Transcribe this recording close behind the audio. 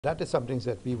That is something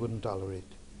that we wouldn't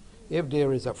tolerate. If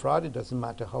there is a fraud, it doesn't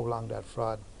matter how long that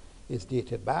fraud is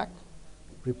dated back.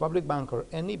 Republic Bank or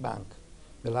any bank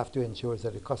will have to ensure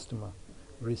that the customer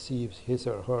receives his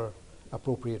or her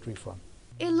appropriate refund.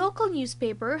 A local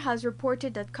newspaper has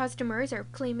reported that customers are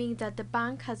claiming that the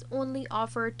bank has only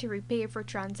offered to repay for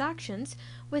transactions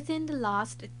within the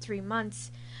last 3 months.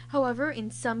 However,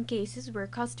 in some cases where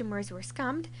customers were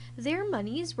scammed, their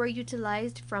monies were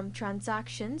utilized from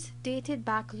transactions dated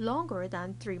back longer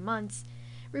than 3 months.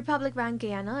 Republic Bank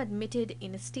Guyana admitted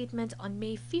in a statement on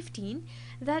May 15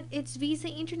 that its Visa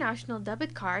International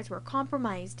debit cards were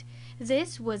compromised.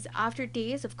 This was after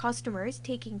days of customers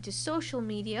taking to social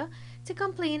media to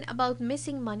complain about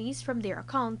missing monies from their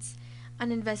accounts.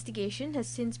 An investigation has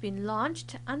since been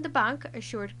launched, and the bank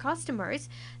assured customers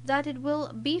that it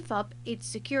will beef up its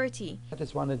security. That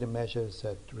is one of the measures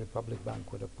that Republic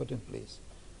Bank would have put in place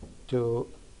to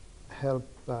help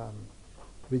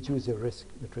reduce the risk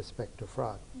with respect to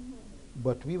fraud.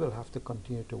 But we will have to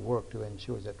continue to work to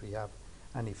ensure that we have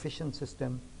an efficient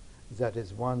system that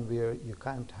is one where you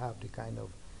can't have the kind of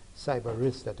cyber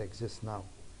risk that exists now.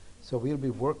 So we'll be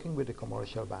working with the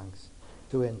commercial banks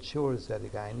to ensure that the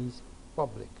Guyanese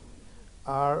public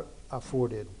are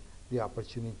afforded the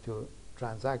opportunity to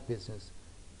transact business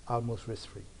almost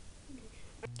risk-free.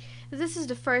 This is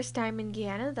the first time in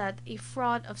Guyana that a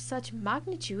fraud of such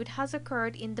magnitude has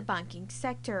occurred in the banking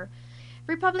sector.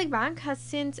 Republic Bank has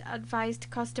since advised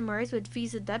customers with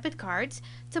Visa debit cards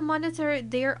to monitor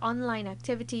their online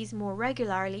activities more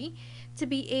regularly to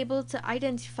be able to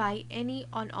identify any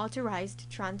unauthorized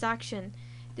transaction.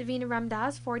 Davina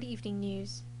Ramdas for the Evening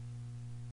News.